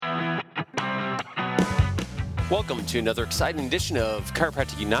Welcome to another exciting edition of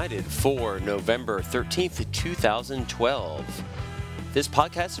Chiropractic United for November 13th, 2012. This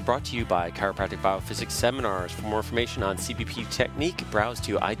podcast is brought to you by Chiropractic Biophysics Seminars. For more information on CBP technique, browse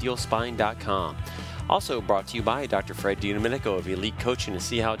to idealspine.com. Also brought to you by Dr. Fred DiDomenico of Elite Coaching. To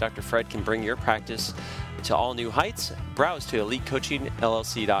see how Dr. Fred can bring your practice to all new heights, browse to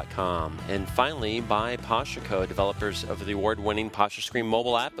elitecoachingllc.com. And finally, by PostureCo, developers of the award-winning Posture Screen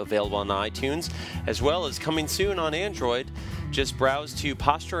mobile app, available on iTunes, as well as coming soon on Android. Just browse to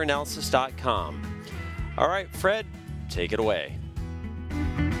postureanalysis.com. All right, Fred, take it away.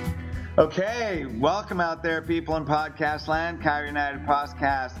 Okay, welcome out there, people in podcast land. Chiro United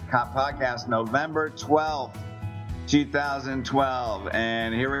podcast November 12th, 2012.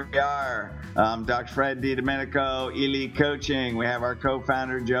 And here we are. Dr. Fred DiDomenico, Elite Coaching. We have our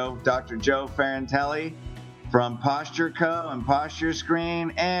co-founder, Dr. Joe Ferrantelli from PostureCo and Posture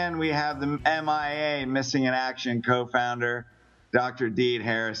Screen. And we have the MIA, Missing in Action, co-founder, Dr. Deed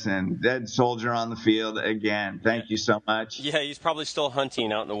Harrison, dead soldier on the field again. Thank you so much. Yeah, he's probably still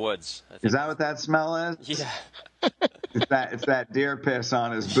hunting out in the woods. Is that what that smell is? Yeah. It's that deer piss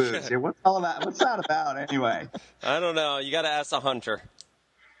on his boots. Yeah, what's all that? What's that about anyway? I don't know. You got to ask the hunter.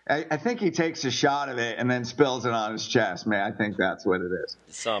 I think he takes a shot of it and then spills it on his chest, man. I think that's what it is.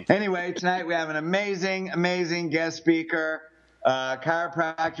 Anyway, tonight we have an amazing guest speaker.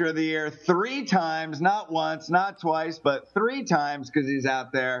 Chiropractor of the Year 3 times, not once, not twice, but 3 times, because he's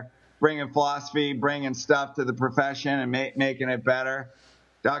out there bringing philosophy, bringing stuff to the profession and making it better.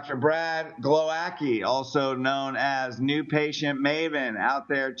 Dr. Brad Glowaki, also known as New Patient Maven, out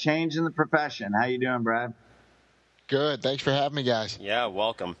there changing the profession. How you doing, Brad? Good. Thanks for having me, guys. Yeah,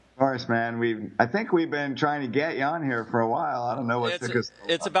 welcome. Of course, man. I think we've been trying to get you on here for a while. I don't know what took us.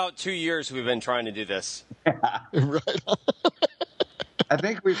 It's about 2 years we've been trying to do this. Yeah. Right. I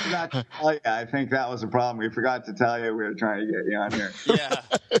think we forgot to tell you. I think that was the problem. We forgot to tell you we were trying to get you on here. Yeah.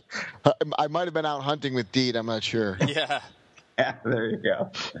 I might have been out hunting with Deed. I'm not sure. Yeah. Yeah, there you go.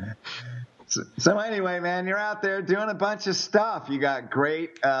 So anyway, man, you're out there doing a bunch of stuff. You got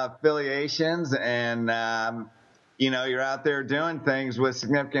great affiliations, and you're out there doing things with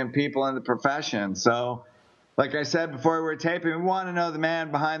significant people in the profession. So, like I said before we were taping, we want to know the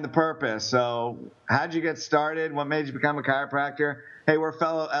man behind the purpose. So, how'd you get started? What made you become a chiropractor? Hey, we're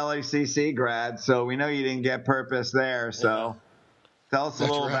fellow LACC grads, so we know you didn't get purpose there. So, tell us a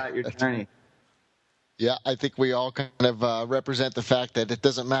little about your journey. Yeah, I think we all kind of represent the fact that it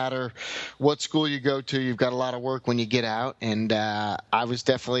doesn't matter what school you go to, you've got a lot of work when you get out. And I was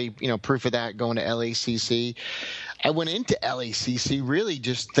definitely, proof of that going to LACC. I went into LACC really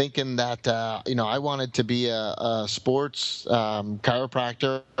just thinking that, I wanted to be a sports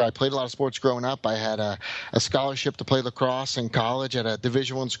chiropractor. I played a lot of sports growing up. I had a scholarship to play lacrosse in college at a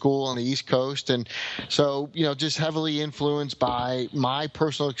Division I school on the East Coast. And so, just heavily influenced by my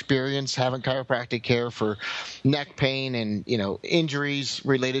personal experience having chiropractic care for neck pain and, injuries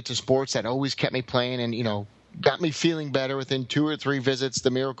related to sports that always kept me playing and, got me feeling better within 2 or 3 visits,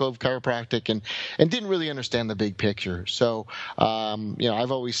 the miracle of chiropractic, and didn't really understand the big picture. So,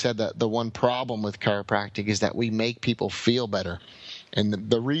 I've always said that the one problem with chiropractic is that we make people feel better. And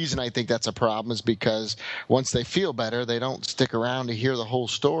the reason I think that's a problem is because once they feel better, they don't stick around to hear the whole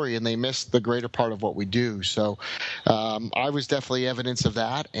story, and they miss the greater part of what we do. So I was definitely evidence of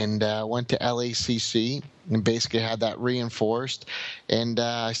that, and went to LACC and basically had that reinforced. And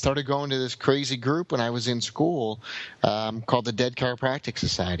I started going to this crazy group when I was in school called the Dead Chiropractic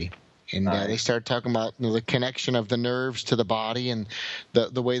Society. And they started talking about the connection of the nerves to the body and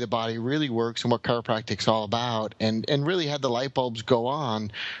the way the body really works and what chiropractic's all about, and really had the light bulbs go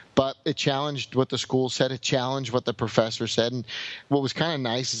on. But it challenged what the school said. It challenged what the professor said. And what was kind of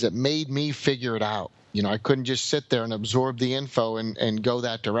nice is it made me figure it out. I couldn't just sit there and absorb the info and go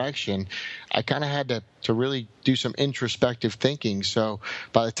that direction. I kind of had to really do some introspective thinking. So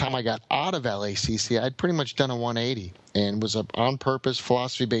by the time I got out of LACC, I'd pretty much done a 180 and was an on-purpose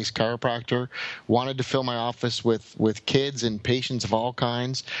philosophy-based chiropractor, wanted to fill my office with kids and patients of all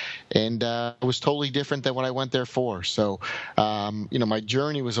kinds, and it was totally different than what I went there for. So, my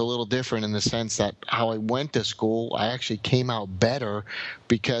journey was a little different in the sense that how I went to school, I actually came out better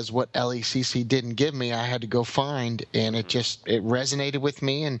because what LACC didn't give me, I had to go find, and it resonated with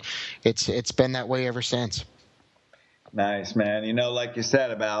me, and it's been that way ever since. Nice, man. Like you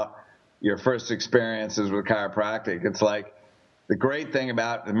said about your first experiences with chiropractic, it's like the great thing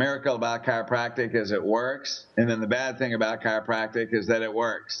about the miracle about chiropractic is it works, and then the bad thing about chiropractic is that it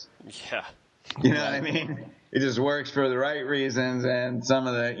works. Yeah. You know what I mean? It just works for the right reasons, and some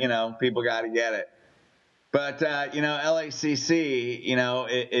of the, people got to get it. But LACC,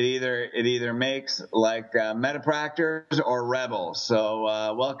 it either makes like metapractors or rebels. So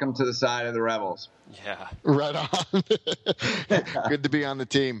welcome to the side of the rebels. Yeah, right on. Good to be on the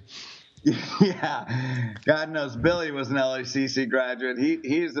team. Yeah, God knows Billy was an LACC graduate.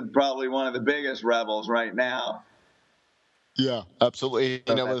 He's probably one of the biggest rebels right now. Yeah, absolutely.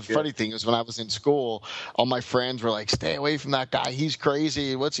 So The funny thing is when I was in school, all my friends were like, stay away from that guy. He's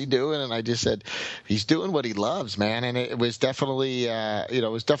crazy. What's he doing? And I just said, he's doing what he loves, man. And it was definitely,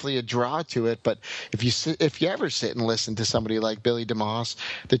 it was definitely a draw to it. But if you ever sit and listen to somebody like Billy DeMoss,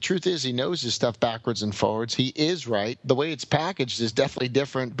 the truth is he knows his stuff backwards and forwards. He is right. The way it's packaged is definitely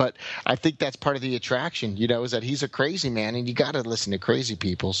different. But I think that's part of the attraction, is that he's a crazy man and you got to listen to crazy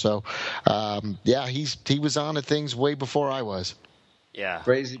people. So, yeah, he was on to things way before I was. Yeah.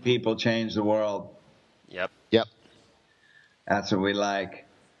 Crazy people change the world. Yep. That's what we like.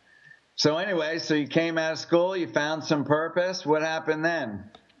 So anyway, so you came out of school, you found some purpose. What happened then?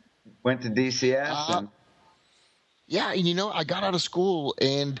 Went to DCS? Yeah, and I got out of school,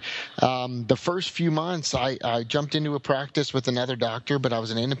 and the first few months I jumped into a practice with another doctor, but I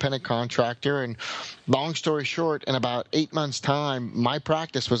was an independent contractor. And long story short, in about 8 months' time, my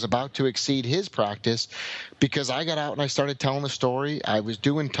practice was about to exceed his practice because I got out and I started telling the story. I was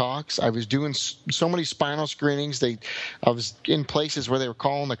doing talks. I was doing so many spinal screenings. I was in places where they were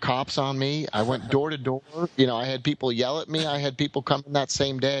calling the cops on me. I went door to door. I had people yell at me. I had people come in that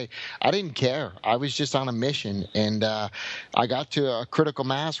same day. I didn't care. I was just on a mission, and I got to a critical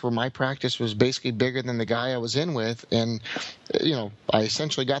mass where my practice was basically bigger than the guy I was in with. And, I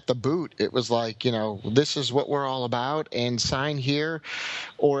essentially got the boot. It was like, this is what we're all about, and sign here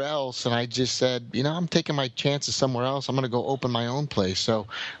or else. And I just said, I'm taking my chances somewhere else. I'm going to go open my own place. So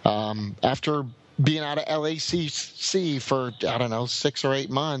after being out of LACC for, 6 or 8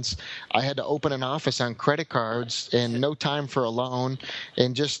 months, I had to open an office on credit cards and no time for a loan,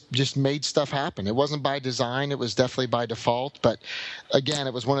 and just made stuff happen. It wasn't by design. It was definitely by default. But again,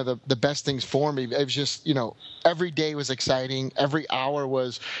 it was one of the best things for me. It was just, every day was exciting. Every hour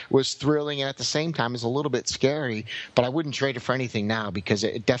was thrilling. And at the same time, it was a little bit scary, but I wouldn't trade it for anything now because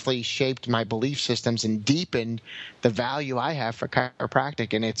it definitely shaped my belief systems and deepened the value I have for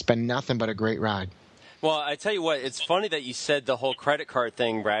chiropractic. And it's been nothing but a great ride. Well, I tell you what, it's funny that you said the whole credit card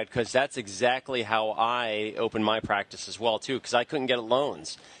thing, Brad, because that's exactly how I opened my practice as well, too, because I couldn't get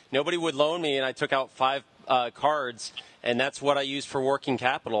loans. Nobody would loan me, and I took out 5 cards, and that's what I used for working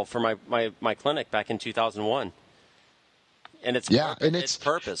capital for my clinic back in 2001. And it's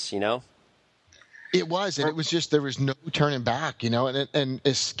purpose, It was, and it was just there was no turning back, and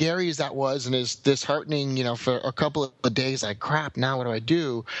as scary as that was, and as disheartening, for a couple of days, like crap. Now what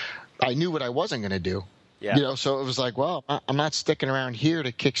do? I knew what I wasn't going to do. Yeah. So it was like, well, I'm not sticking around here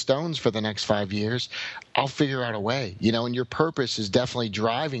to kick stones for the next 5 years. I'll figure out a way, and your purpose is definitely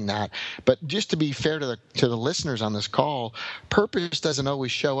driving that. But just to be fair to the listeners on this call, purpose doesn't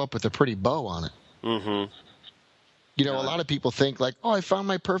always show up with a pretty bow on it. Mm-hmm. A lot of people think like, oh, I found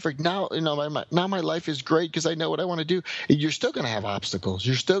my perfect now. Now my life is great because I know what I want to do. You're still going to have obstacles.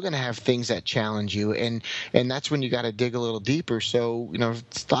 You're still going to have things that challenge you, and that's when you got to dig a little deeper. So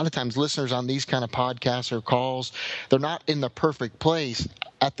a lot of times listeners on these kind of podcasts or calls, they're not in the perfect place.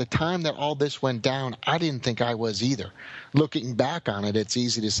 At the time that all this went down, I didn't think I was either. Looking back on it, it's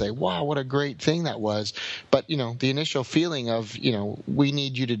easy to say, wow, what a great thing that was. But the initial feeling of we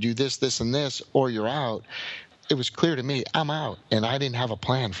need you to do this, this, and this, or you're out. It was clear to me I'm out, and I didn't have a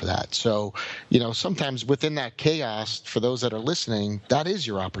plan for that. So, sometimes within that chaos, for those that are listening, that is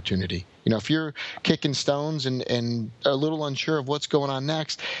your opportunity. If you're kicking stones and a little unsure of what's going on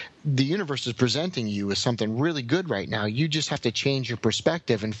next, the universe is presenting you as something really good right now. You just have to change your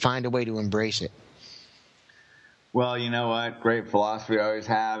perspective and find a way to embrace it. Well, you know what? Great philosophy I always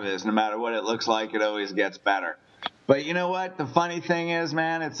have is no matter what it looks like, it always gets better. But you know what? The funny thing is,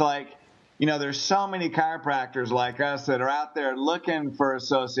 man, it's like, there's so many chiropractors like us that are out there looking for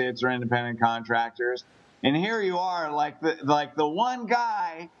associates or independent contractors. And here you are, like the one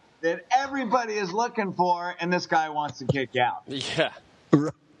guy that everybody is looking for, and this guy wants to kick out. Yeah.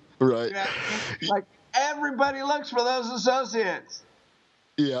 Right. Like everybody looks for those associates.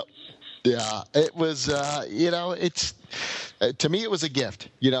 Yeah. Yeah. It was, it's... to me, it was a gift.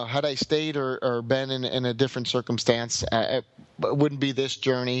 Had I stayed or been in a different circumstance, it wouldn't be this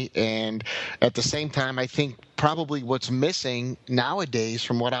journey. And at the same time, I think probably what's missing nowadays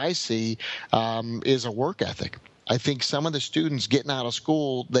from what I see is a work ethic. I think some of the students getting out of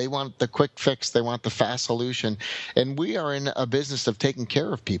school, they want the quick fix. They want the fast solution. And we are in a business of taking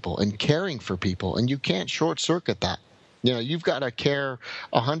care of people and caring for people. And you can't short circuit that. You know, you've got to care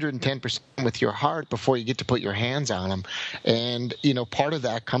 110% with your heart before you get to put your hands on them. And, you know, part of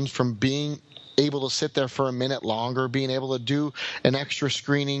that comes from being able to sit there for a minute longer, being able to do an extra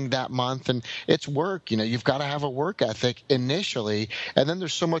screening that month. And it's work. You know, you've got to have a work ethic initially. And then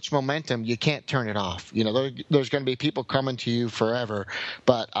there's so much momentum, you can't turn it off. You know, there's going to be people coming to you forever.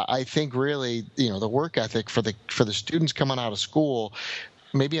 But I think really, you know, the work ethic for the students coming out of school,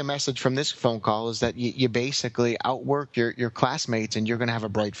 maybe a message from this phone call is that you basically outwork your classmates and you're going to have a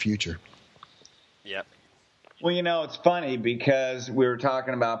bright future. Yep. Well, you know, it's funny because we were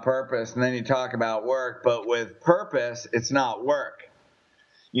talking about purpose and then you talk about work, but with purpose, it's not work.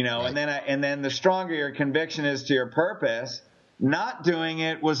 You know, Right. and then the stronger your conviction is to your purpose, not doing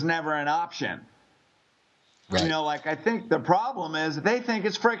it was never an option. Right. You know, like I think the problem is they think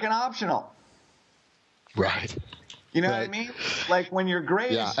it's freaking optional. Right. You know right. what I mean? Like when your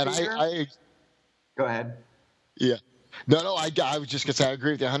greatest fear... I Go ahead. Yeah. No, I was just going to say I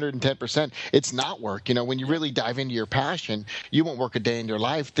agree with you 110%. It's not work. You know, when you really dive into your passion, you won't work a day in your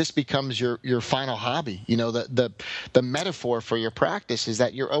life. This becomes your final hobby. You know, the metaphor for your practice is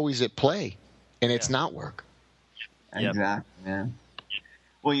that you're always at play, and it's not work. Exactly, man.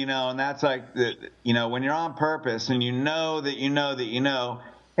 Well, you know, and that's like, you know, when you're on purpose and you know that you know that you know,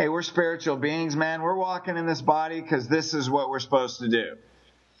 hey, we're spiritual beings, man. We're walking in this body because this is what we're supposed to do.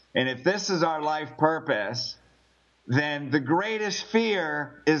 And if this is our life purpose, then the greatest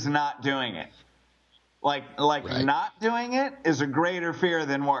fear is not doing it. Like right. Not doing it is a greater fear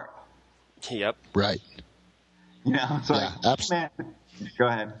than work. Yep. Right. You know, it's like, man, go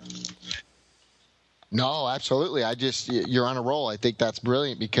ahead. No, absolutely. You're on a roll. I think that's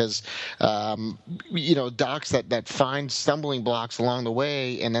brilliant because, you know, docs that find stumbling blocks along the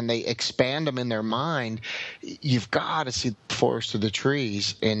way and then they expand them in their mind, you've got to see the forest through the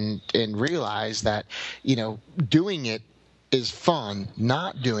trees and realize that, you know, doing it is fun.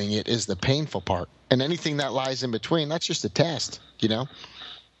 Not doing it is the painful part. And anything that lies in between, that's just a test, you know?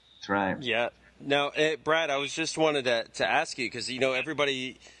 That's right. Yeah. Now, Brad, I was just wanted to ask you because, you know,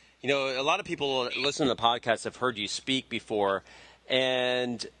 everybody... You know, a lot of people listen to the podcast have heard you speak before,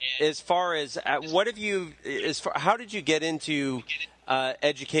 and as far as what have you, how did you get into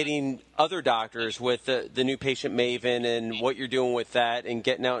educating other doctors with the new patient Maven and what you're doing with that and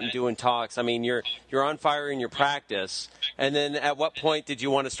getting out and doing talks? I mean, you're on fire in your practice, and then at what point did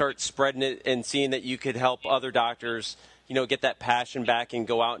you want to start spreading it and seeing that you could help other doctors, you know, get that passion back and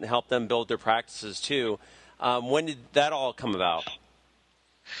go out and help them build their practices too? When did that all come about?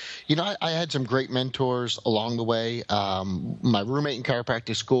 You know, I had some great mentors along the way. My roommate in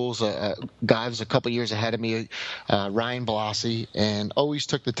chiropractic school's a guy who's a couple years ahead of me, Ryan Blasi, and always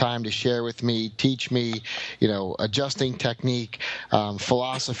took the time to share with me, teach me, you know, adjusting technique,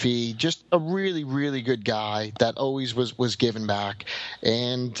 philosophy, just a really, really good guy that always was giving back.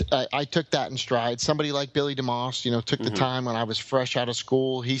 And I took that in stride. Somebody like Billy DeMoss, you know, took the time when I was fresh out of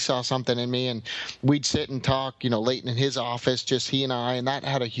school. He saw something in me, and we'd sit and talk, you know, late in his office, just he and I, and that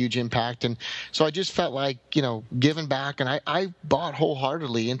had a huge impact. And so I just felt like, you know, giving back, and I bought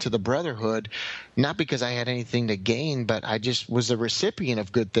wholeheartedly into the brotherhood, not because I had anything to gain, but I just was a recipient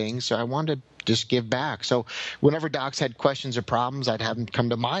of good things, so I wanted to just give back. So whenever docs had questions or problems, I'd have them come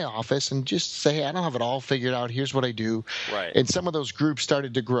to my office and just say, hey, I don't have it all figured out. Here's what I do. Right. And some of those groups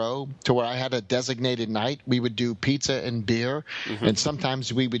started to grow to where I had a designated night. We would do pizza and beer. And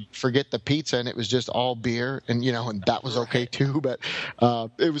sometimes we would forget the pizza and it was just all beer. And, you know, and that was okay too. But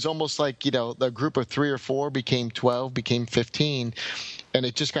it was almost like, you know, the group of 3 or 4 became 12, became 15. And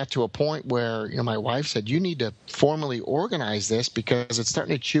it just got to a point where, you know, my wife said, you need to formally organize this because it's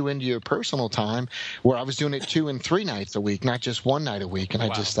starting to chew into your personal time, where I was doing it 2 and 3 nights a week, not just 1 night a week. And I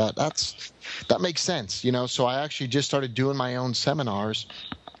just thought that makes sense, you know. So I actually just started doing my own seminars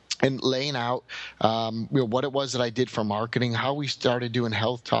and laying out you know, what it was that I did for marketing, how we started doing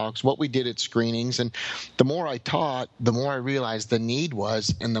health talks, what we did at screenings. And the more I taught, the more I realized the need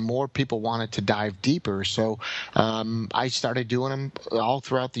was, and the more people wanted to dive deeper. So I started doing them all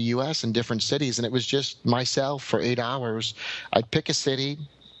throughout the U.S. in different cities, and it was just myself for 8 hours. I'd pick a city,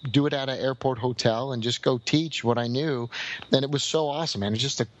 do it at an airport hotel, and just go teach what I knew. And it was so awesome, man. It's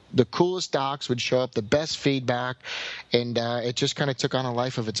just the coolest docs would show up, the best feedback, and it just kind of took on a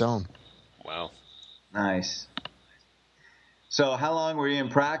life of its own. Wow. Nice. So how long were you in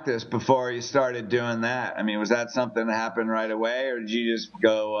practice before you started doing that? I mean, was that something that happened right away, or did you just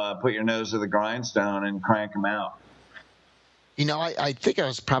go put your nose to the grindstone and crank them out? I think I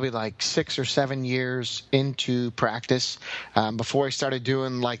was probably like 6 or 7 years into practice before I started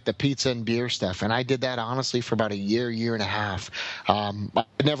doing like the pizza and beer stuff. And I did that honestly for about a year and a half. I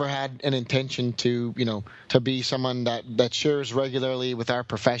never had an intention to, to be someone that shares regularly with our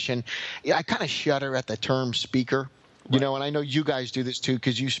profession. I kind of shudder at the term speaker. And I know you guys do this too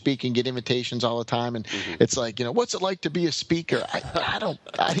because you speak and get invitations all the time, and it's like, what's it like to be a speaker? I don't.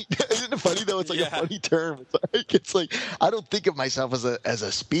 Isn't it funny though? It's like a funny term. It's like I don't think of myself as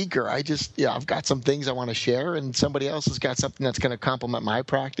a speaker. I just I've got some things I want to share, and somebody else has got something that's going to complement my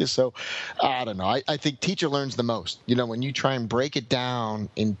practice. So I don't know. I think teacher learns the most. When you try and break it down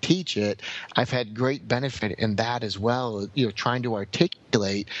and teach it, I've had great benefit in that as well. Trying to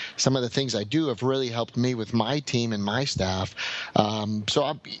articulate some of the things I do have really helped me with my team and my staff.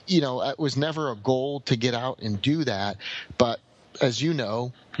 So it was never a goal to get out and do that, but as you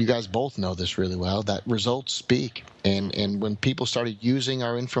guys both know this really well, that results speak. And when people started using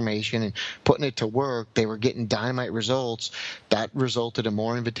our information and putting it to work, they were getting dynamite results. That resulted in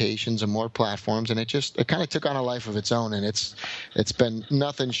more invitations and more platforms, and it kind of took on a life of its own, and it's been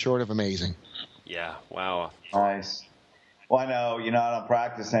nothing short of amazing. Yeah, wow. Nice. Well, I know, I don't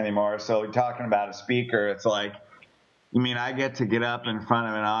practice anymore, so talking about a speaker, it's like, you mean I get to get up in front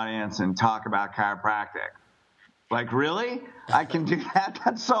of an audience and talk about chiropractic? Like, really? I can do that?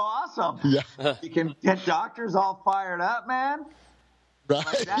 That's so awesome. Yeah. You can get doctors all fired up, man? Right.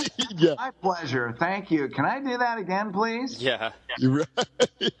 Like that's Yeah. My pleasure. Thank you. Can I do that again, please? Yeah. You're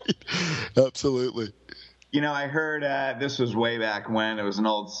right. Absolutely. I heard this was way back when. It was an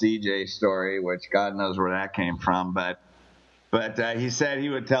old CJ story, which God knows where that came from, But he said he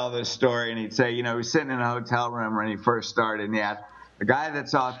would tell this story, and he'd say, he was sitting in a hotel room when he first started, and he had a guy that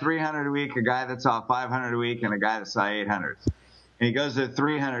saw 300 a week, a guy that saw 500 a week, and a guy that saw 800. And he goes to the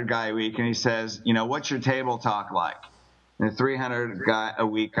 300 guy a week, and he says, what's your table talk like? And the 300 guy a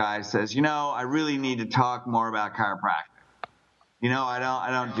week guy says, I really need to talk more about chiropractic. I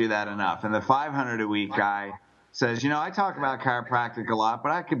don't do that enough. And the 500 a week guy says, I talk about chiropractic a lot,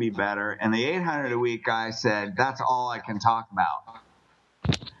 but I could be better. And the 800 a week guy said, that's all I can talk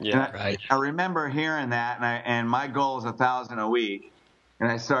about. Yeah, right. I remember hearing that, and my goal is 1,000 a week. And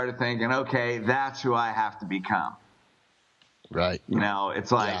I started thinking, okay, that's who I have to become. Right.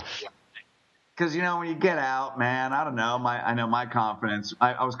 It's like, because, when you get out, man, I don't know, I know my confidence.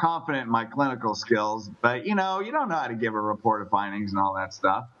 I was confident in my clinical skills, but, you don't know how to give a report of findings and all that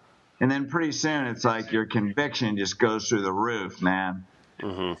stuff. And then pretty soon it's like your conviction just goes through the roof, man.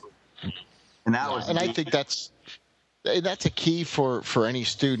 Mm-hmm. And I think that's a key for any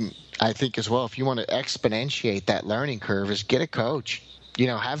student, I think, as well. If you want to exponentiate that learning curve, is get a coach.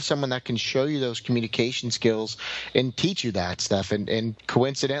 Have someone that can show you those communication skills and teach you that stuff. And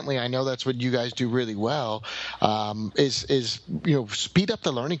coincidentally, I know that's what you guys do really well, is speed up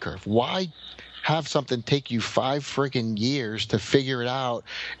the learning curve. Why have something take you 5 friggin' years to figure it out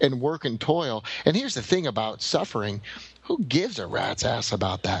and work and toil? And here's the thing about suffering. Who gives a rat's ass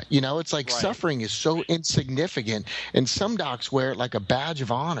about that? It's like suffering is so insignificant, and some docs wear it like a badge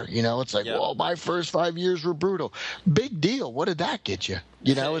of honor. It's like, whoa, my first 5 years were brutal. Big deal. What did that get you?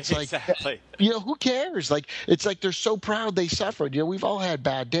 It's like, exactly. Who cares? Like, it's like they're so proud they suffered. We've all had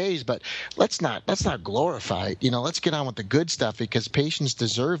bad days, but let's not glorify it. Let's get on with the good stuff because patients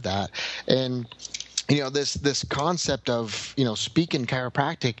deserve that. And this concept of, speaking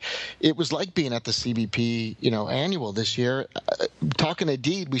chiropractic, it was like being at the CBP, annual this year, talking to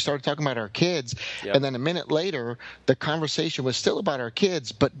Deed. We started talking about our kids. Yep. And then a minute later, the conversation was still about our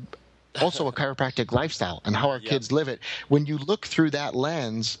kids, but also a chiropractic lifestyle and how our kids live it. When you look through that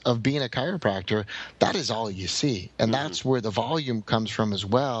lens of being a chiropractor, that is all you see. And that's where the volume comes from as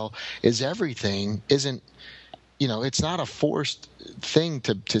well, is everything isn't, it's not a forced thing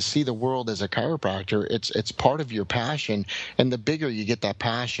to see the world as a chiropractor. It's part of your passion, and the bigger you get that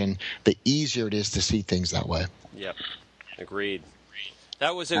passion, the easier it is to see things that way. Yep, agreed.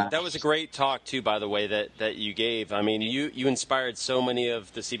 That was a great talk too, by the way, that you gave. I mean, you inspired so many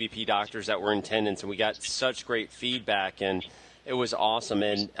of the CBP doctors that were in attendance, and we got such great feedback, and it was awesome.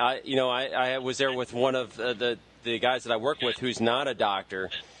 And I was there with one of the guys that I work with who's not a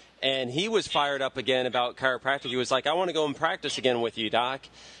doctor. And he was fired up again about chiropractic. He was like, I want to go and practice again with you, Doc.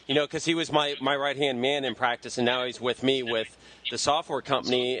 Because he was my right-hand man in practice, and now he's with me with the software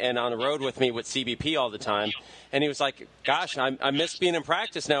company and on the road with me with CBP all the time. And he was like, gosh, I miss being in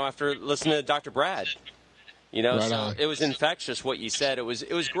practice now after listening to Dr. Brad. So it was infectious what you said. It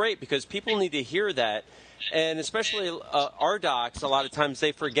was great because people need to hear that. And especially our docs, a lot of times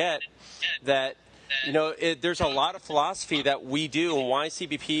they forget that there's a lot of philosophy that we do, and why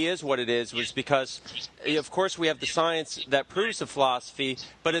CBP is what it is was because, of course, we have the science that proves the philosophy,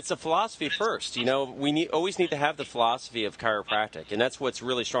 but it's a philosophy first. We always need to have the philosophy of chiropractic, and that's what's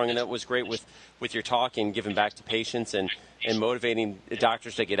really strong, and that was great with your talk and giving back to patients and motivating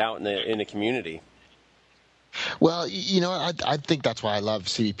doctors to get out in the community. Well, I think that's why I love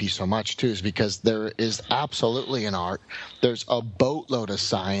CBP so much too, is because there is absolutely an art. There's a boatload of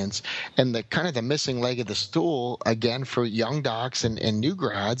science, and the missing leg of the stool, again, for young docs and new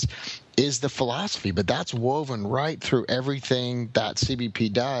grads, is the philosophy. But that's woven right through everything that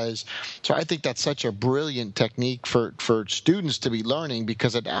CBP does. So I think that's such a brilliant technique for students to be learning,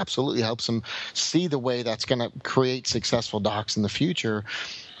 because it absolutely helps them see the way that's going to create successful docs in the future.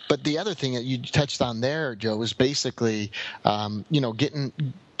 But the other thing that you touched on there, Joe, is basically,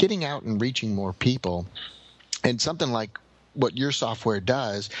 getting out and reaching more people. And something like what your software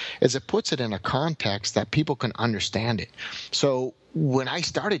does is it puts it in a context that people can understand it. So when I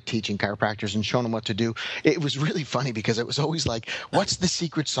started teaching chiropractors and showing them what to do, it was really funny, because it was always like, what's the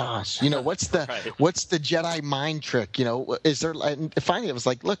secret sauce? What's the Jedi mind trick? Is there? And finally, it was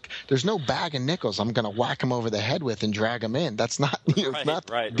like, look, there's no bag of nickels I'm going to whack them over the head with and drag them in. That's not, not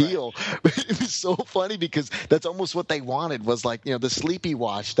the deal. But it was so funny, because that's almost what they wanted, was like, the sleepy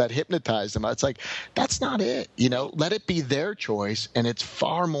wash that hypnotized them. It's like, that's not it. Let it be their choice, and it's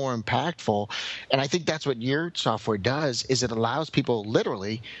far more impactful. And I think that's what your software does, is it allows people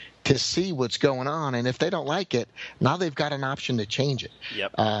literally to see what's going on, and if they don't like it, now they've got an option to change it.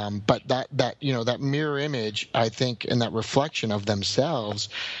 Yep. But that mirror image, I think, and that reflection of themselves,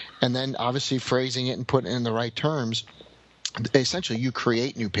 and then obviously phrasing it and putting it in the right terms. Essentially, you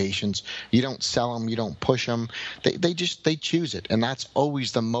create new patients. You don't sell them. You don't push them. They choose it, and that's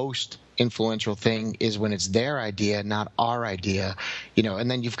always the most influential thing, is when it's their idea, not our idea. And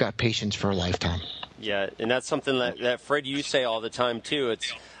then you've got patients for a lifetime. Yeah, and that's something that Fred, you say all the time too.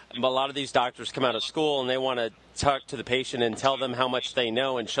 It's a lot of these doctors come out of school and they want to talk to the patient and tell them how much they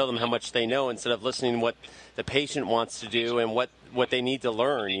know and show them how much they know, instead of listening to what the patient wants to do and what they need to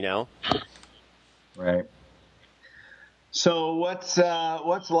learn. Right. So what's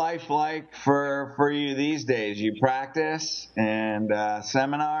life like for you these days? You practice and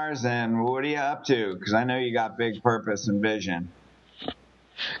seminars, and what are you up to? Because I know you got big purpose and vision.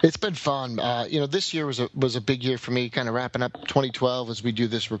 It's been fun. This year was a big year for me, kind of wrapping up 2012 as we do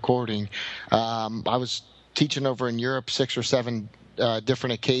this recording. I was teaching over in Europe 6 or 7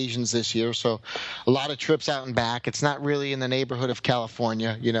 different occasions this year, so a lot of trips out and back. It's not really in the neighborhood of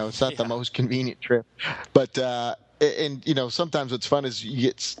California. It's not the most convenient trip, but and sometimes what's fun is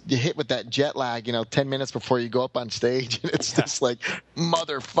you hit with that jet lag 10 minutes before you go up on stage, and it's just like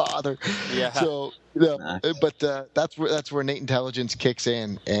mother father. So but that's where innate intelligence kicks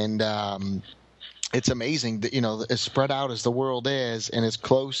in, and it's amazing that, as spread out as the world is and as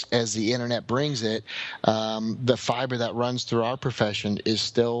close as the internet brings it, the fiber that runs through our profession is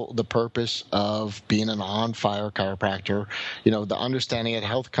still the purpose of being an on-fire chiropractor. The understanding that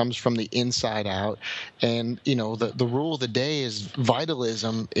health comes from the inside out. And, the rule of the day is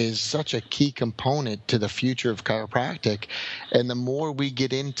vitalism is such a key component to the future of chiropractic. And the more we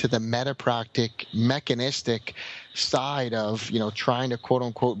get into the metapractic, mechanistic side of trying to quote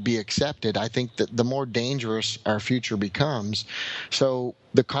unquote be accepted, I think that the more dangerous our future becomes. So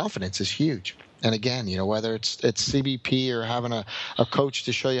the confidence is huge. And again, whether it's CBP or having a coach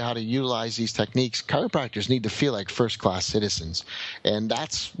to show you how to utilize these techniques, chiropractors need to feel like first-class citizens. And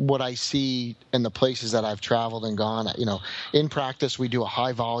that's what I see in the places that I've traveled and gone. In practice, we do a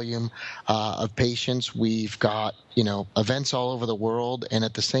high volume of patients. We've got, events all over the world. And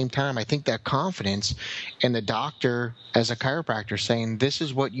at the same time, I think that confidence in the doctor as a chiropractor saying, this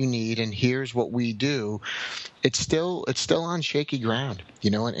is what you need and here's what we do, it's still on shaky ground,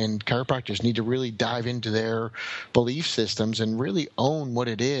 and chiropractors need to really dive into their belief systems and really own what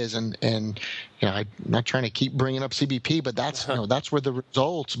it is. And I'm not trying to keep bringing up CBP, but that's that's where the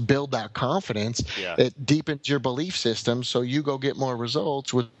results build that confidence. Yeah. It deepens your belief system, so you go get more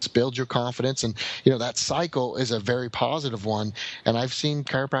results, which builds your confidence. And that cycle is a very positive one. And I've seen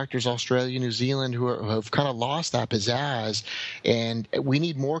chiropractors, Australia, New Zealand, who have kind of lost that pizzazz. And we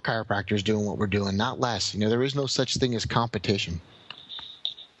need more chiropractors doing what we're doing, not less. There is no such thing as competition.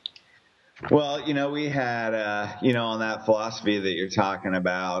 Well, we had, on that philosophy that you're talking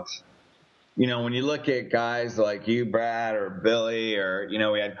about, when you look at guys like you, Brad, or Billy, or,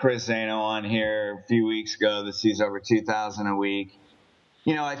 we had Chris Zano on here a few weeks ago that sees over 2,000 a week.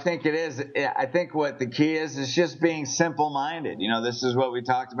 I think what the key is just being simple-minded. This is what we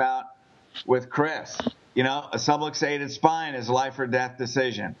talked about with Chris. A subluxated spine is a life or death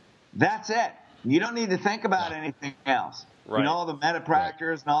decision. That's it. You don't need to think about anything else. Right. You know, all the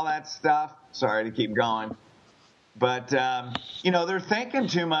metapractors and all that stuff. Sorry to keep going. But, you know, they're thinking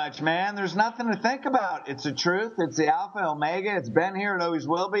too much, man. There's nothing to think about. It's the truth. It's the alpha, omega. It's been here. It always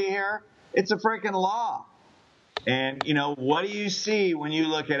will be here. It's a freaking law. And, you know, what do you see when you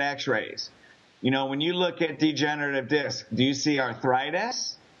look at x-rays? You know, when you look at degenerative disc, do you see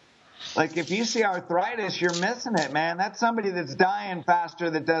arthritis? Like, if you see arthritis, you're missing it, man. That's somebody that's dying faster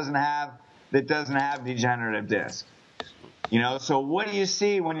that doesn't have degenerative disc. You know, so what do you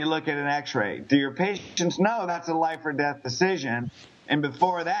see when you look at an x-ray? Do your patients know that's a life or death decision? And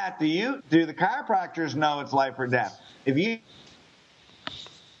before that, do the chiropractors know it's life or death? If you...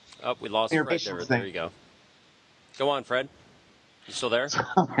 Oh, we lost Fred there. There you go. Go on, Fred. You still there? So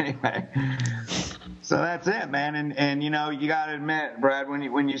anyway, so that's it, man. And you know, you got to admit, Brad,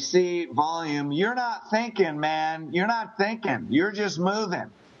 when you see volume, you're not thinking, man. You're not thinking. You're just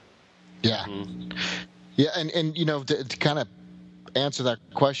moving. Yeah. Mm-hmm. Yeah, and you know, to kind of answer that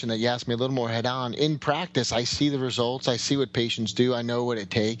question that you asked me a little more head on, in practice, I see the results. I see what patients do. I know what it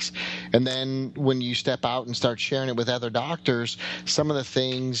takes. And then when you step out and start sharing it with other doctors, some of the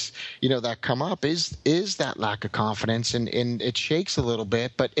things, you know, that come up is that lack of confidence, and it shakes a little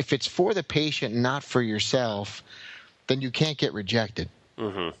bit. But if it's for the patient, not for yourself, then you can't get rejected.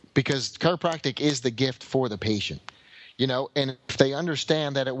 Mm-hmm. Because chiropractic is the gift for the patient. You know, and if they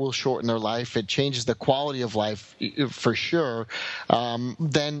understand that it will shorten their life, it changes the quality of life for sure,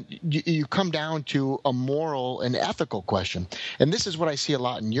 then you come down to a moral and ethical question. And this is what I see a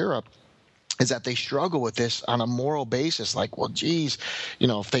lot in Europe, is that they struggle with this on a moral basis. Like, well, geez, you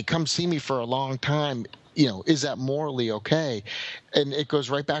know, if they come see me for a long time, you know, is that morally okay? And it goes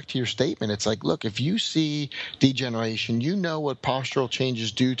right back to your statement. It's like, look, if you see degeneration, you know what postural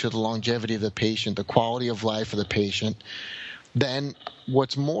changes do to the longevity of the patient, the quality of life of the patient, then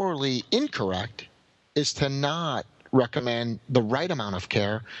what's morally incorrect is to not recommend the right amount of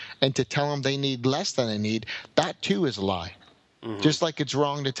care and to tell them they need less than they need. That too is a lie. Mm-hmm. Just like it's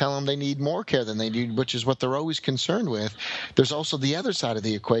wrong to tell them they need more care than they need, which is what they're always concerned with. There's also the other side of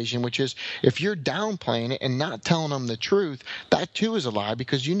the equation, which is if you're downplaying it and not telling them the truth, that too is a lie,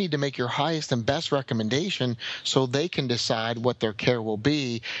 because you need to make your highest and best recommendation so they can decide what their care will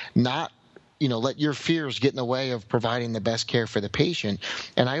be, not, you know, let your fears get in the way of providing the best care for the patient.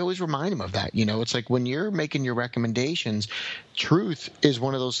 And I always remind them of that. You know, it's like when you're making your recommendations, truth is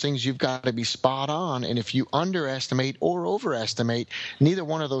one of those things you've got to be spot on. And if you underestimate or overestimate, neither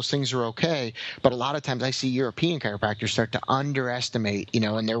one of those things are okay. But a lot of times I see European chiropractors start to underestimate, you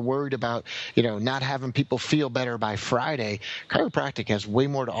know, and they're worried about, you know, not having people feel better by Friday. Chiropractic has way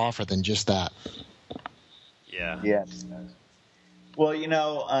more to offer than just that. Yeah. Yes. Well, you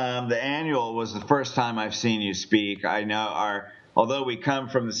know, the annual was the first time I've seen you speak. I know although we come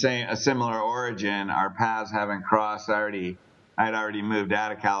from a similar origin, our paths haven't crossed. I had already moved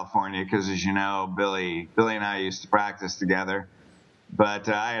out of California because, as you know, Billy and I used to practice together. But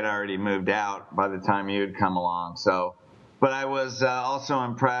I had already moved out by the time you had come along. So, but I was also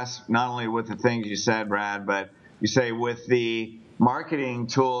impressed not only with the things you said, Brad, but you say with the marketing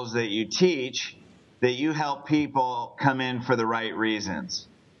tools that you teach, that you help people come in for the right reasons.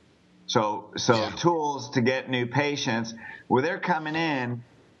 So yeah. Tools to get new patients where they're coming in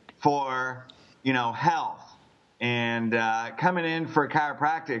for, you know, health and coming in for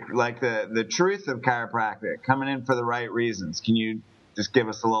chiropractic, like the truth of chiropractic, coming in for the right reasons. Can you just give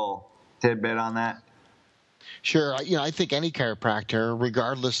us a little tidbit on that? Sure. You know, I think any chiropractor,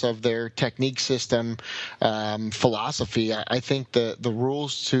 regardless of their technique system, philosophy, I think the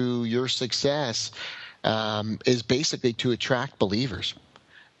rules to your success is basically to attract believers.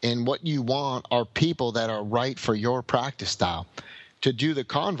 And what you want are people that are right for your practice style. To do the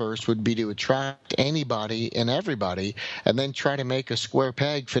converse would be to attract anybody and everybody and then try to make a square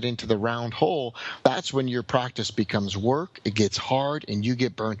peg fit into the round hole. That's when your practice becomes work, it gets hard, and you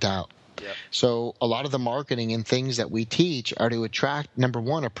get burnt out. Yep. So a lot of the marketing and things that we teach are to attract, number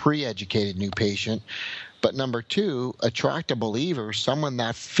one, a pre-educated new patient, but number two, attract a believer, someone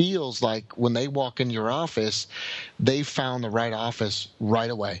that feels like when they walk in your office, they've found the right office right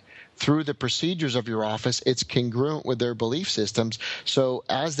away. Through the procedures of your office, it's congruent with their belief systems. So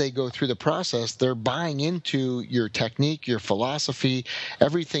as they go through the process, they're buying into your technique, your philosophy,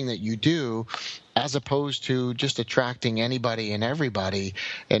 everything that you do, as opposed to just attracting anybody and everybody.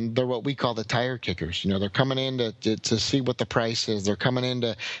 And they're what we call the tire kickers. You know, they're coming in to see what the price is. They're coming in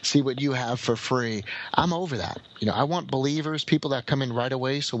to see what you have for free. I'm over that. You know, I want believers, people that come in right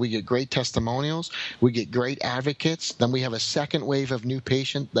away, so we get great testimonials, we get great advocates. Then we have a second wave of new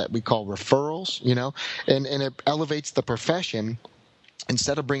patient that we call referrals, you know, and it elevates the profession.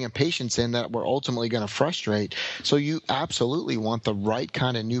 instead of bringing patients in that we're ultimately going to frustrate. So you absolutely want the right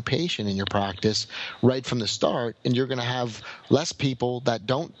kind of new patient in your practice right from the start, and you're going to have less people that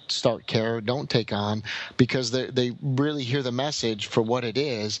don't start care, don't take on, because they really hear the message for what it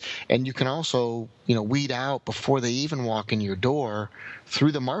is. And you can also, weed out before they even walk in your door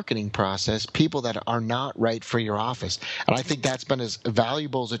through the marketing process people that are not right for your office. And I think that's been as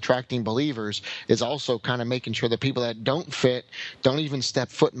valuable as attracting believers, is also kind of making sure that people that don't fit don't even step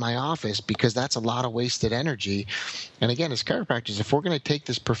foot in my office, because that's a lot of wasted energy. And again, as chiropractors, if we're going to take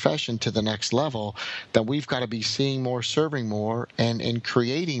this profession to the next level, then we've got to be seeing more, serving more, and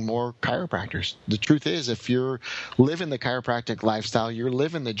creating more chiropractors. The truth is, if you're living the chiropractic lifestyle, you're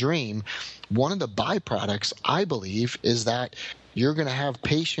living the dream. One of the byproducts, I believe, is that you're going to have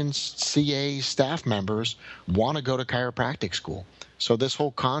patients, CAs, staff members want to go to chiropractic school. So this whole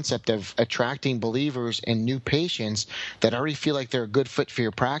concept of attracting believers and new patients that already feel like they're a good fit for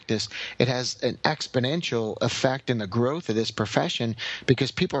your practice, it has an exponential effect in the growth of this profession, because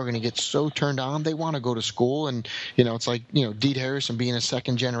people are going to get so turned on. They want to go to school. And, it's like, Deed Harrison being a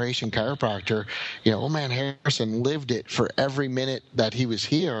second generation chiropractor, old man Harrison lived it for every minute that he was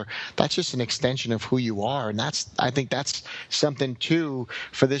here. That's just an extension of who you are. And I think that's something too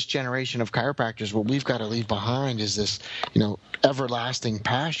for this generation of chiropractors. What we've got to leave behind is this, everlasting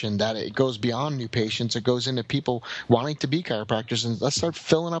passion that it goes beyond new patients. It goes into people wanting to be chiropractors, and let's start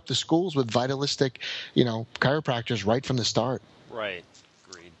filling up the schools with vitalistic, chiropractors right from the start. Right.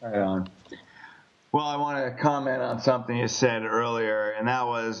 Agreed. Right on. Well, I want to comment on something you said earlier, and that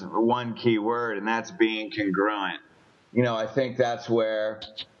was one key word, and that's being congruent. I think that's where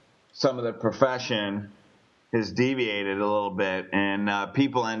some of the profession has deviated a little bit, and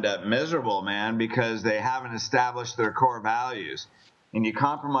people end up miserable, man, because they haven't established their core values. And you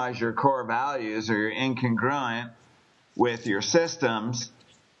compromise your core values, or you're incongruent with your systems,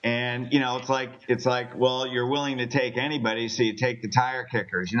 and it's like, well, you're willing to take anybody, so you take the tire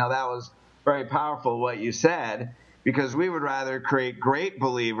kickers. That was very powerful what you said, because we would rather create great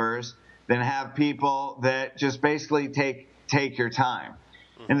believers than have people that just basically take your time.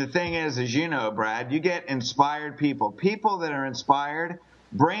 And the thing is, as you know, Brad, you get inspired people. People that are inspired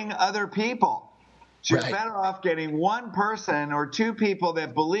bring other people. So you're better off getting one person or two people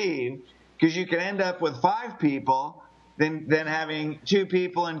that believe, because you can end up with 5 people than having 2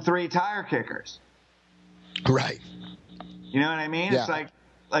 people and 3 tire kickers. Right. You know what I mean? Yeah. It's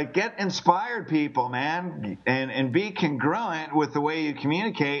like get inspired people, man, and be congruent with the way you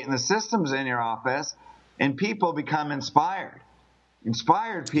communicate and the systems in your office, and people become inspired.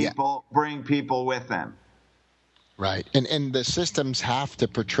 Inspired people bring people with them. Right. And the systems have to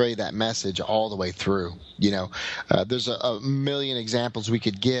portray that message all the way through. There's a million examples we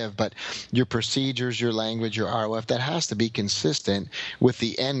could give, but your procedures, your language, your ROF, that has to be consistent with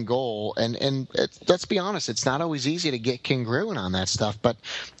the end goal. And let's be honest, it's not always easy to get congruent on that stuff, but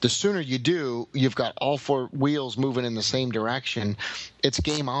the sooner you do, you've got all 4 wheels moving in the same direction. It's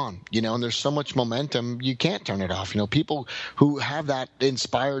game on, and there's so much momentum, you can't turn it off. People who have that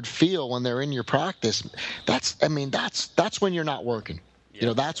inspired feel when they're in your practice, that's when you're not working.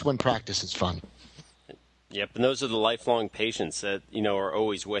 Yep. That's when practice is fun. Yep, and those are the lifelong patients that, are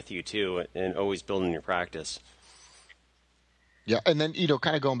always with you too, and always building your practice. Yeah, and then,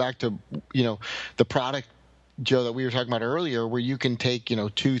 kind of going back to, the product, Joe, that we were talking about earlier, where you can take,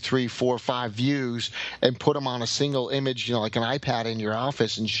 2, 3, 4, 5 views and put them on a single image, like an iPad in your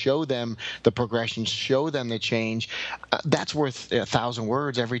office, and show them the progression, show them the change. That's worth 1,000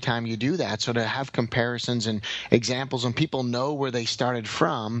 words every time you do that. So to have comparisons and examples, and people know where they started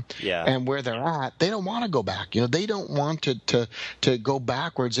from and where they're at, they don't want to go back. They don't want to go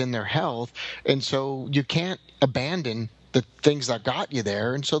backwards in their health. And so you can't abandon the things that got you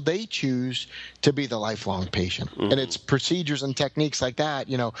there, and so they choose to be the lifelong patient. And it's procedures and techniques like that,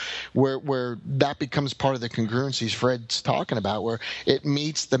 where that becomes part of the congruencies Fred's talking about, where it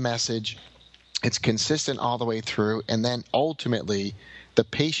meets the message, it's consistent all the way through, and then ultimately the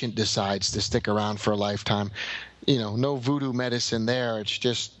patient decides to stick around for a lifetime. No voodoo medicine there. It's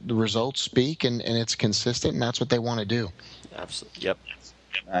just the results speak, and it's consistent, and that's what they want to do. Absolutely. Yep.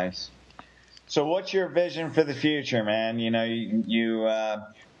 Nice. So what's your vision for the future, man? You're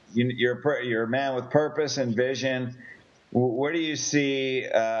a man with purpose and vision. Where do you see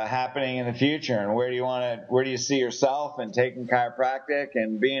happening in the future, and where do you see yourself and taking chiropractic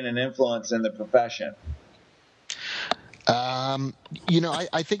and being an influence in the profession?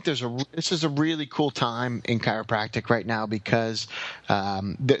 I think this is a really cool time in chiropractic right now because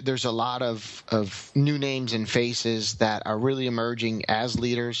there's a lot of new names and faces that are really emerging as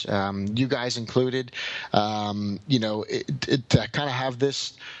leaders, you guys included. To kind of have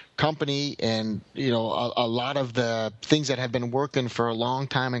this company and a lot of the things that have been working for a long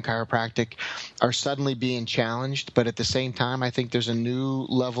time in chiropractic are suddenly being challenged, but at the same time I think there's a new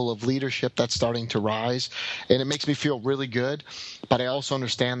level of leadership that's starting to rise, and it makes me feel really good. But I also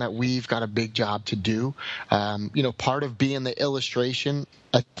understand that we've got a big job to do. Part of being the illustration,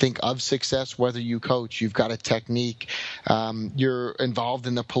 I think, of success, whether you coach, you've got a technique, you're involved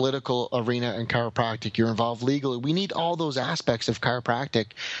in the political arena in chiropractic, you're involved legally. We need all those aspects of chiropractic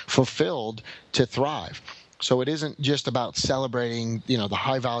fulfilled to thrive. So it isn't just about celebrating, the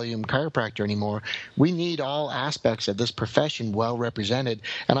high volume chiropractor anymore. We need all aspects of this profession well represented,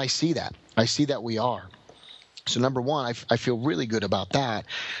 and I see that. I see that we are. So number one, I feel really good about that.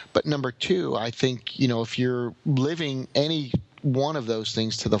 But number two, I think, if you're living any one of those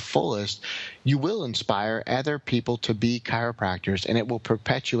things to the fullest, you will inspire other people to be chiropractors, and it will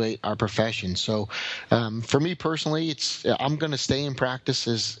perpetuate our profession. So for me personally, I'm going to stay in practice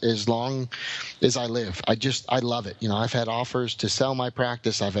as long as I live. I love it. I've had offers to sell my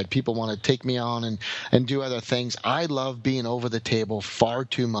practice. I've had people want to take me on and do other things. I love being over the table far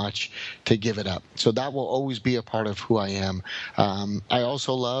too much to give it up. So that will always be a part of who I am. I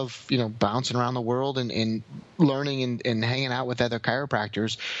also love, bouncing around the world and learning and hanging out with other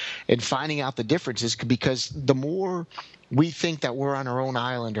chiropractors and finding out the differences, because the more we think that we're on our own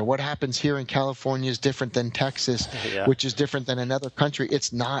island, or what happens here in California is different than Texas, which is different than another country,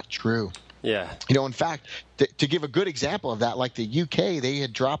 it's not true. Yeah. In fact, to give a good example of that, like the UK, they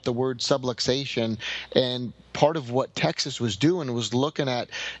had dropped the word subluxation, and part of what Texas was doing was looking at,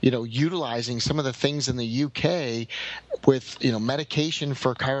 utilizing some of the things in the UK with, medication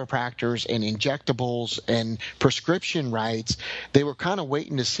for chiropractors and injectables and prescription rights. They were kind of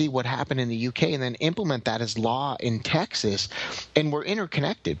waiting to see what happened in the UK and then implement that as law in Texas. And we're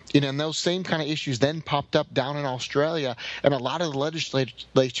interconnected. And those same kind of issues then popped up down in Australia, and a lot of the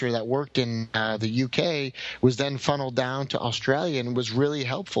legislature that worked in the UK was then funneled down to Australia and was really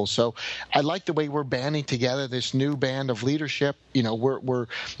helpful. So I like the way we're banding together this new band of leadership. We're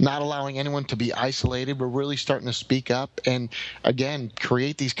not allowing anyone to be isolated. We're really starting to speak up and, again,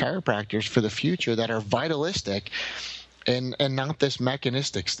 create these chiropractors for the future that are vitalistic and not this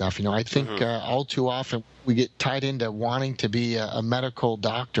mechanistic stuff. I think all too often we get tied into wanting to be a medical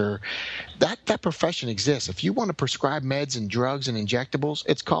doctor. That profession exists. If you want to prescribe meds and drugs and injectables,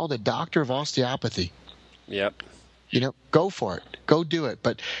 it's called a doctor of osteopathy. Yep. Go for it. Go do it.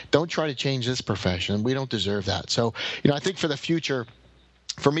 But don't try to change this profession. We don't deserve that. So, I think for the future,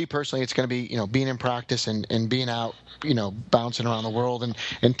 for me personally, it's going to be, being in practice and being out, bouncing around the world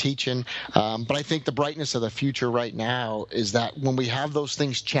and teaching. But I think the brightness of the future right now is that when we have those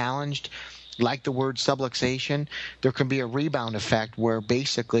things challenged, like the word subluxation, there can be a rebound effect where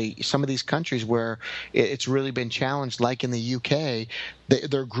basically some of these countries where it's really been challenged, like in the UK,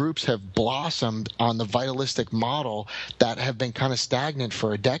 their groups have blossomed on the vitalistic model that have been kind of stagnant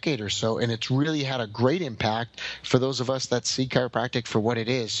for a decade or so, and it's really had a great impact for those of us that see chiropractic for what it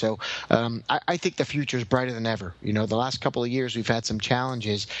is. So I think the future is brighter than ever. The last couple of years we've had some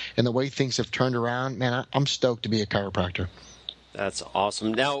challenges, and the way things have turned around, man, I'm stoked to be a chiropractor. That's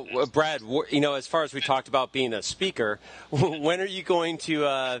awesome. Now, Brad, as far as we talked about being a speaker, when are you going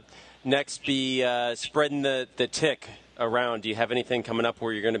to next be spreading the tick around? Do you have anything coming up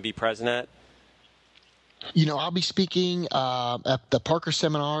where you're going to be present at? I'll be speaking at the Parker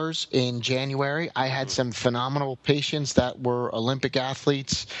seminars in January. I had some phenomenal patients that were Olympic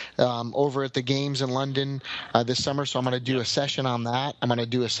athletes over at the games in London this summer, so I'm going to do a session on that. I'm going to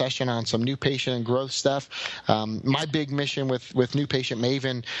do a session on some new patient and growth stuff. My big mission with New Patient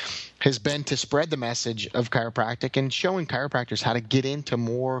Maven has been to spread the message of chiropractic and showing chiropractors how to get into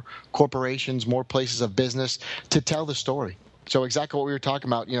more corporations, more places of business to tell the story. So exactly what we were talking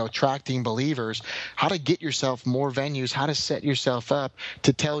about, attracting believers, how to get yourself more venues, how to set yourself up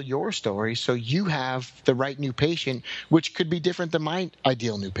to tell your story so you have the right new patient, which could be different than my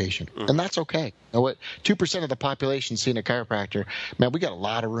ideal new patient. And that's okay. You know what? 2% of the population seeing a chiropractor, man, we got a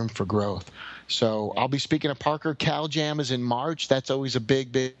lot of room for growth. So I'll be speaking at Parker. Cal Jam is in March. That's always a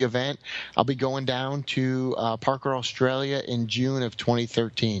big, big event. I'll be going down to Parker, Australia in June of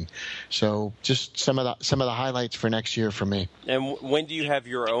 2013. So just some of the highlights for next year for me. And when do you have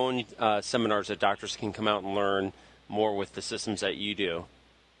your own seminars that doctors can come out and learn more with the systems that you do?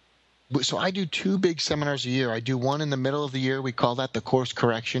 So I do 2 big seminars a year. I do one in the middle of the year. We call that the course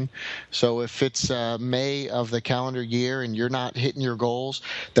correction. So if it's May of the calendar year and you're not hitting your goals,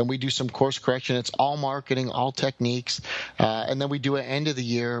 then we do some course correction. It's all marketing, all techniques. And then we do an end of the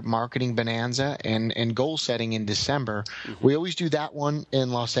year marketing bonanza and goal setting in December. Mm-hmm. We always do that one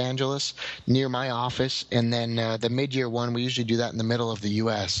in Los Angeles near my office. And then the mid-year one, we usually do that in the middle of the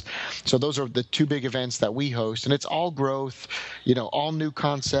U.S. So those are the 2 big events that we host. And it's all growth, all new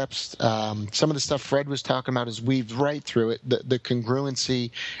concepts. Some of the stuff Fred was talking about is weaved right through it, the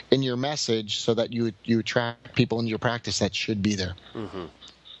congruency in your message so that you attract people into your practice that should be there. Mm-hmm.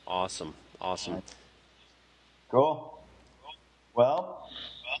 Awesome. Cool. Well,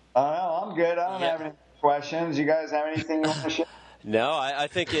 I don't know. I'm good. I don't have any questions. You guys have anything you want to share? No, I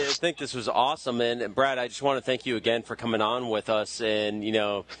think this was awesome. And Brad, I just want to thank you again for coming on with us and,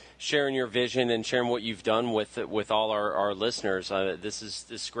 sharing your vision and sharing what you've done with all our listeners. This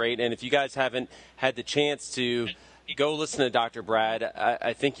is great. And if you guys haven't had the chance to go listen to Dr. Brad,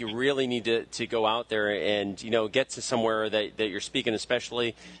 I think you really need to go out there and, get to somewhere that you're speaking,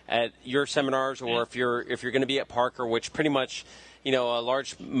 especially at your seminars, or if you're going to be at Parker, which pretty much, a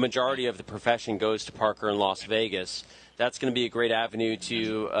large majority of the profession goes to Parker in Las Vegas. That's going to be a great avenue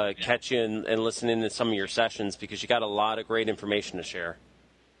to catch you and listen in to some of your sessions, because you got a lot of great information to share.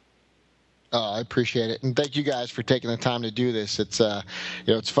 I appreciate it, and thank you guys for taking the time to do this. It's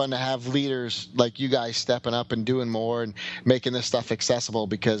it's fun to have leaders like you guys stepping up and doing more and making this stuff accessible.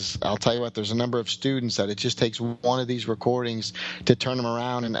 Because I'll tell you what, there's a number of students that it just takes one of these recordings to turn them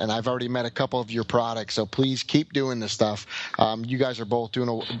around, and I've already met a couple of your products. So please keep doing this stuff. You guys are both doing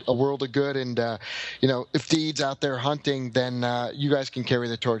a world of good, and if Deed's out there hunting, then you guys can carry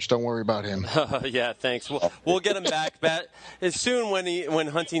the torch. Don't worry about him. Yeah, thanks. We'll get him back. As soon when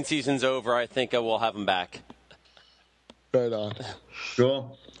hunting season's over, I think we'll have him back. Right on.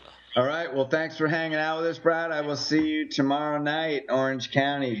 Cool. All right. Well, thanks for hanging out with us, Brad. I will see you tomorrow night, Orange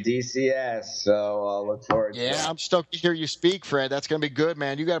County, DCS. So I'll look forward to it. Yeah, I'm stoked to hear you speak, Fred. That's going to be good,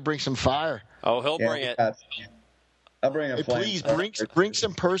 man. You got to bring some fire. Oh, he'll bring it. I'll bring a flame. Please bring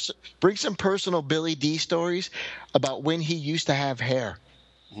some personal Billy D stories about when he used to have hair.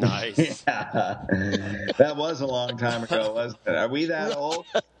 Nice. Yeah. That was a long time ago, wasn't it? Are we that old?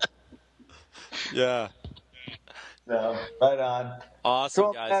 Yeah. So, right on. Awesome,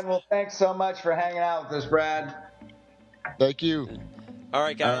 cool, guys. Man. Well, thanks so much for hanging out with us, Brad. Thank you. All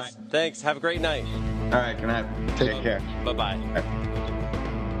right, guys. All right. Thanks. Have a great night. All right, good night. Take care. Bye-bye.